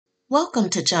Welcome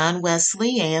to John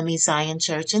Wesley AME Zion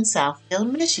Church in Southfield,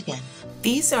 Michigan.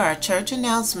 These are our church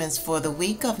announcements for the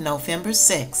week of November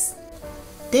 6th.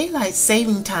 Daylight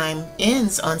saving time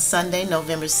ends on Sunday,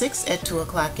 November 6th at 2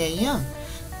 o'clock a.m.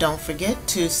 Don't forget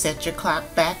to set your clock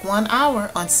back 1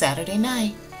 hour on Saturday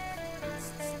night.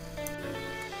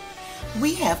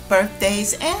 We have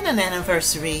birthdays and an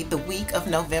anniversary the week of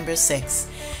November 6th.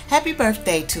 Happy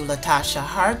birthday to Latasha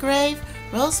Hargrave,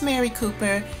 Rosemary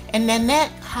Cooper, and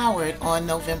Nanette Howard on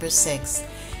November 6th.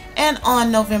 And on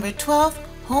November 12th,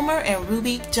 Homer and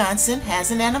Ruby Johnson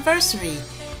has an anniversary.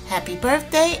 Happy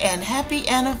birthday and happy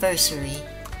anniversary.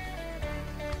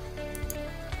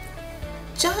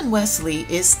 John Wesley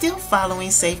is still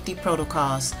following safety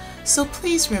protocols, so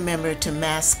please remember to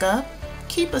mask up,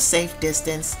 keep a safe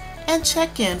distance, and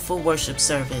check in for worship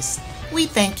service. We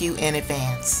thank you in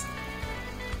advance.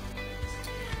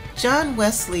 John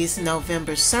Wesley's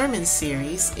November sermon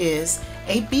series is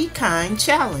a Be Kind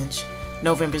Challenge,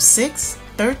 November 6th,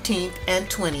 13th, and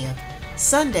 20th,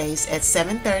 Sundays at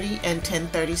 7:30 and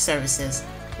 10:30 services.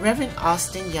 Reverend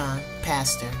Austin Young,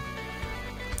 Pastor.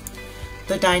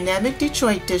 The Dynamic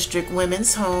Detroit District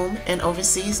Women's Home and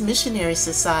Overseas Missionary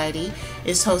Society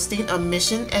is hosting a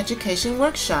mission education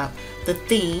workshop. The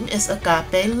theme is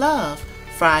Agape Love,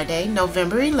 Friday,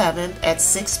 November 11th at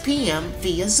 6 p.m.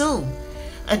 via Zoom.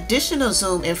 Additional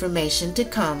Zoom information to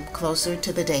come closer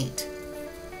to the date.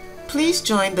 Please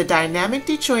join the Dynamic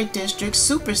Detroit District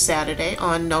Super Saturday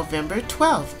on November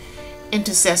 12th.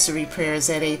 Intercessory prayers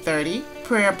at 8:30,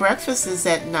 prayer breakfast is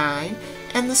at 9,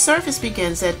 and the service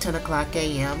begins at 10 o'clock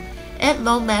a.m. at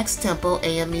Lomax Temple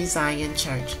AME Zion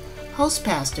Church. Host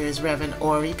pastor is Reverend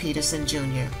Ori Peterson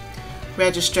Jr.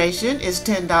 Registration is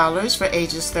 $10 for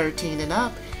ages 13 and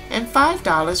up and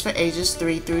 $5 for ages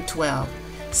 3 through 12.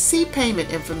 See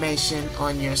payment information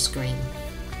on your screen.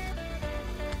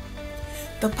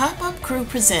 The Pop-Up Crew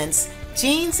presents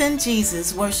Jeans and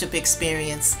Jesus Worship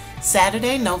Experience,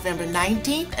 Saturday, November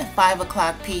 19th at 5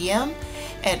 o'clock p.m.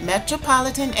 at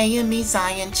Metropolitan AME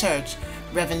Zion Church.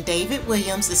 Reverend David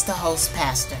Williams is the host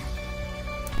pastor.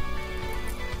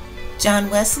 John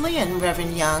Wesley and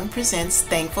Reverend Young presents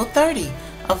Thankful 30,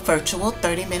 a virtual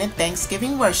 30-minute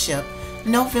Thanksgiving worship,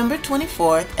 November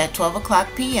 24th at 12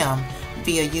 o'clock p.m.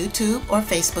 via YouTube or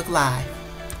Facebook Live.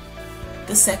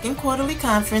 The second quarterly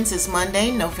conference is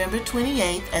Monday, November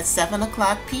 28th at 7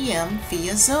 o'clock p.m.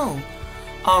 via Zoom.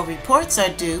 All reports are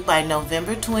due by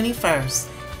November 21st.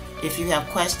 If you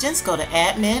have questions, go to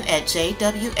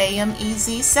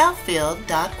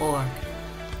admin@jwamezsouthfield.org.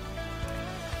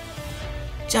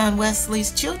 John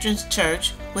Wesley's Children's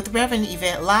Church with Reverend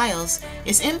Yvette Lyles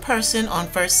is in person on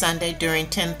first Sunday during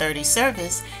 10:30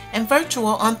 service and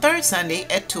virtual on third Sunday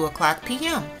at 2 o'clock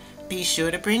p.m. Be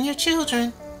sure to bring your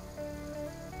children.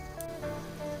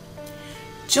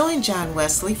 Join John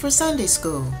Wesley for Sunday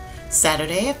School,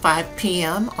 Saturday at 5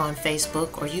 p.m. on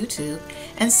Facebook or YouTube,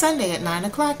 and Sunday at 9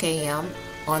 o'clock a.m.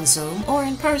 on Zoom or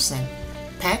in person.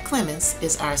 Pat Clements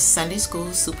is our Sunday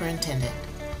School Superintendent.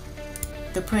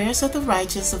 The prayers of the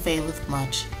righteous availeth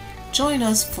much. Join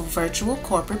us for virtual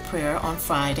corporate prayer on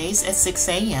Fridays at 6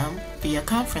 a.m. via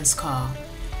conference call.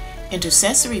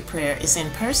 Intercessory prayer is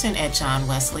in person at John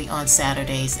Wesley on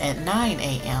Saturdays at 9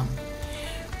 a.m.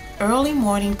 Early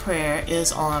morning prayer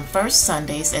is on first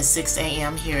Sundays at 6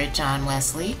 a.m. here at John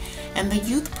Wesley, and the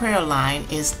youth prayer line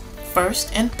is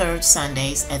first and third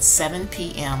Sundays at 7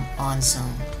 p.m. on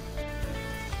Zoom.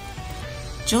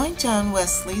 Join John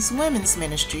Wesley's Women's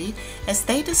Ministry as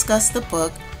they discuss the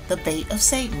book The Bait of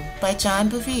Satan by John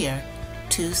Bevere,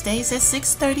 Tuesdays at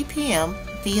 6:30 p.m.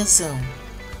 via Zoom.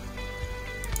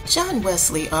 John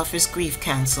Wesley offers grief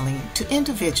counseling to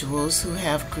individuals who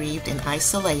have grieved in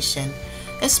isolation,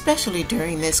 especially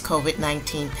during this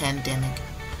COVID-19 pandemic.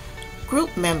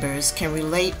 Group members can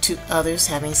relate to others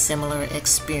having similar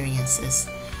experiences.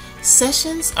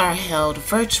 Sessions are held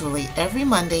virtually every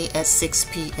Monday at 6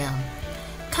 p.m.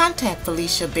 Contact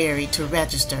Felicia Berry to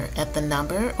register at the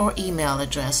number or email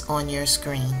address on your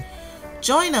screen.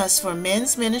 Join us for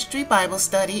Men's Ministry Bible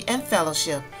Study and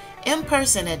Fellowship in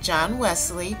person at John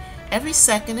Wesley every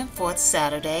second and fourth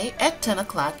Saturday at 10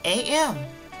 o'clock a.m.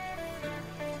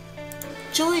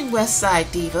 Join Westside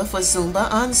Diva for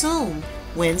Zumba on Zoom,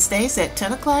 Wednesdays at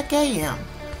 10 o'clock a.m.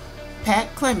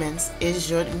 Pat Clements is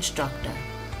your instructor.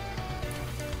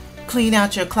 Clean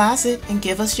out your closet and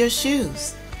give us your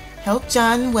shoes. Help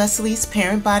John Wesley's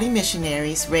Parent Body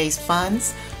Missionaries raise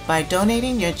funds by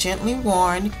donating your gently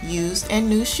worn, used, and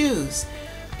new shoes.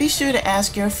 Be sure to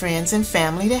ask your friends and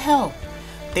family to help.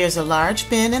 There's a large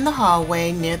bin in the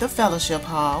hallway near the fellowship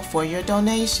hall for your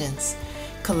donations.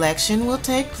 Collection will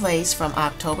take place from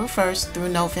October 1st through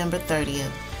November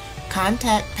 30th.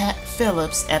 Contact Pat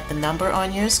Phillips at the number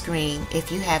on your screen if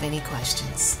you have any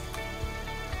questions.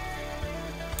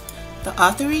 The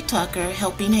Arthur E. Tucker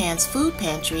Helping Hands Food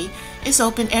Pantry is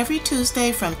open every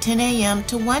Tuesday from 10 a.m.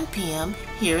 to 1 p.m.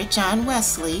 here at John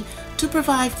Wesley to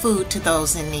provide food to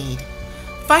those in need.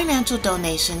 Financial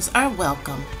donations are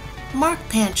welcome. Mark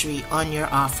Pantry on your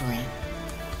offering.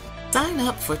 Sign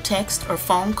up for text or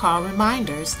phone call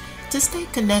reminders to stay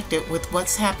connected with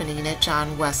what's happening at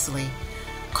John Wesley.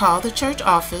 Call the church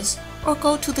office or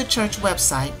go to the church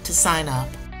website to sign up.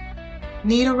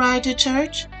 Need a ride to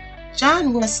church?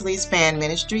 John Wesley's band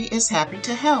ministry is happy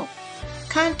to help.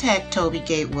 Contact Toby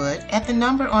Gatewood at the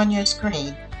number on your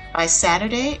screen by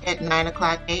Saturday at 9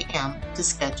 o'clock a.m. to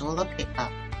schedule a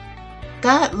pickup.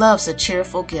 God loves a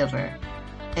cheerful giver,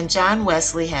 and John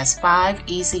Wesley has 5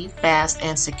 easy, fast,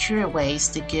 and secure ways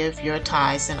to give your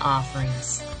tithes and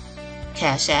offerings.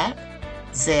 Cash App,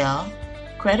 Zelle,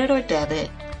 credit or debit,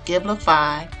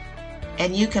 Givelify,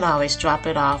 and you can always drop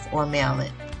it off or mail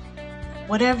it.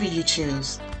 Whatever you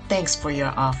choose, thanks for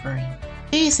your offering.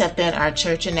 These have been our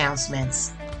church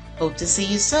announcements. Hope to see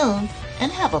you soon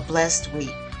and have a blessed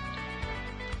week.